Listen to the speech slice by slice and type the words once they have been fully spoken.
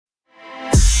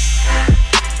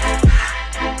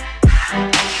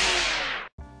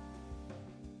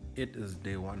It is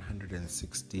day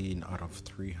 116 out of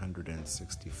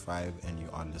 365, and you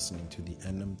are listening to the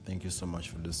Enum. Thank you so much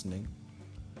for listening.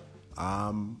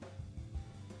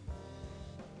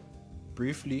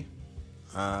 Briefly,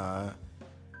 I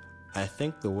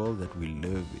think the world that we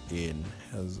live in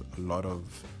has a lot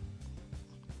of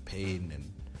pain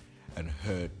and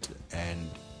hurt, and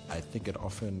I think it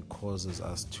often causes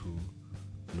us to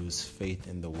lose faith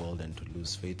in the world and to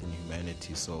lose faith in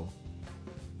humanity. So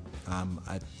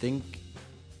I think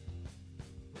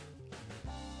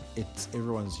it's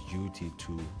everyone's duty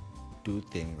to do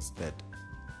things that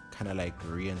kind of like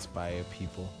re-inspire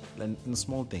people, and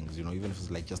small things, even if it's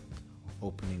like just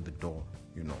opening the door,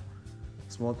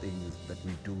 small things that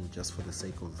we do just for the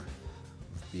sake of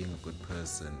being a good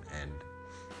person, and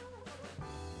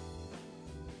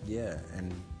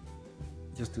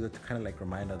just do that to kind of like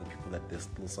remind other people that there's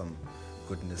still some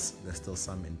goodness, there's still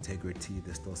some integrity,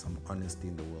 there's still some honesty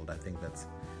in the world. I think that's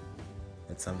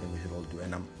something we should all do.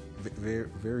 And I'm very,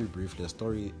 very briefly, a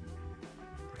story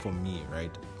for me,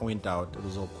 right? I went out, it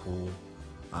was all cool.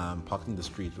 Parked in the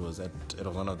street, it was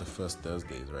one of the first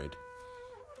Thursdays, right?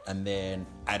 And then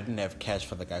I didn't have cash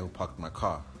for the guy who parked my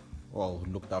car, or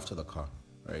who looked after the car,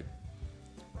 right?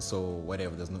 So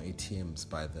whatever, there's no ATMs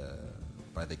by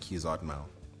the Keys Art Mile.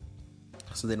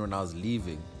 So then when I was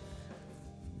leaving,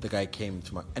 the guy came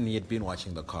to and he had been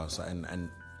watching the car, so and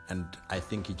I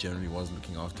think he generally was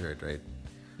looking after it, right?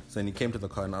 So then he came to the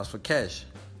car and asked for cash,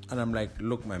 and I'm like,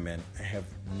 look, my man, I have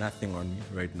nothing on me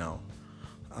right now.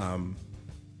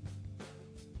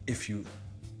 If you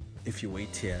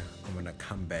wait here, I'm gonna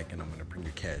come back and I'm gonna bring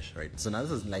you cash, right? So now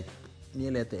this is like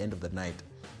nearly at the end of the night,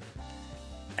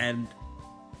 and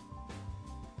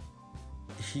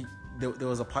there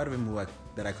was a part of him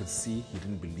that I could see he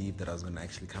didn't believe that I was going to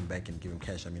actually come back and give him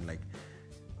cash. I mean, like,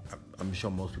 I'm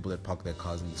sure most people that park their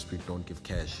cars in the street don't give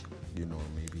cash.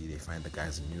 Maybe they find the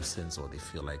guys a nuisance, or they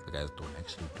feel like the guys don't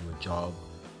actually do a job,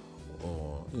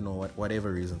 or,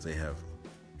 whatever reasons they have.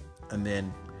 And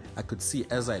then I could see,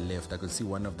 as I left, I could see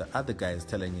one of the other guys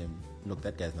telling him, look,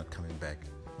 that guy's not coming back.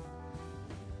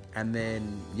 And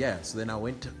then, so then I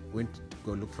went to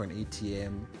go look for an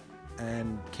ATM,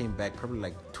 and came back probably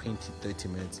like 20-30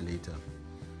 minutes later,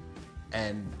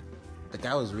 and the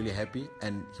guy was really happy,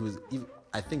 and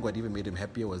I think what even made him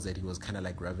happier was that he was kind of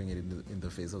like rubbing it in the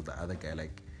face of the other guy,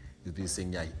 like he'd be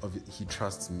saying, he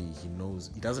trusts me, he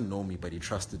knows, he doesn't know me, but he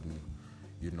trusted me,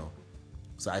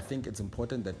 So I think it's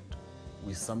important that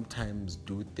we sometimes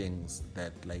do things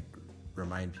that like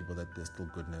remind people that there's still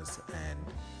goodness, and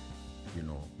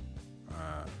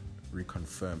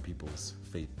reconfirm people's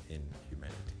faith in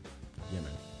humanity. Yeah,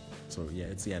 man. So yeah,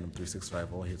 it's the Enum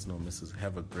 365. All hits, no misses.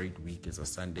 Have a great week. It's a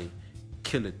Sunday.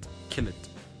 Kill it.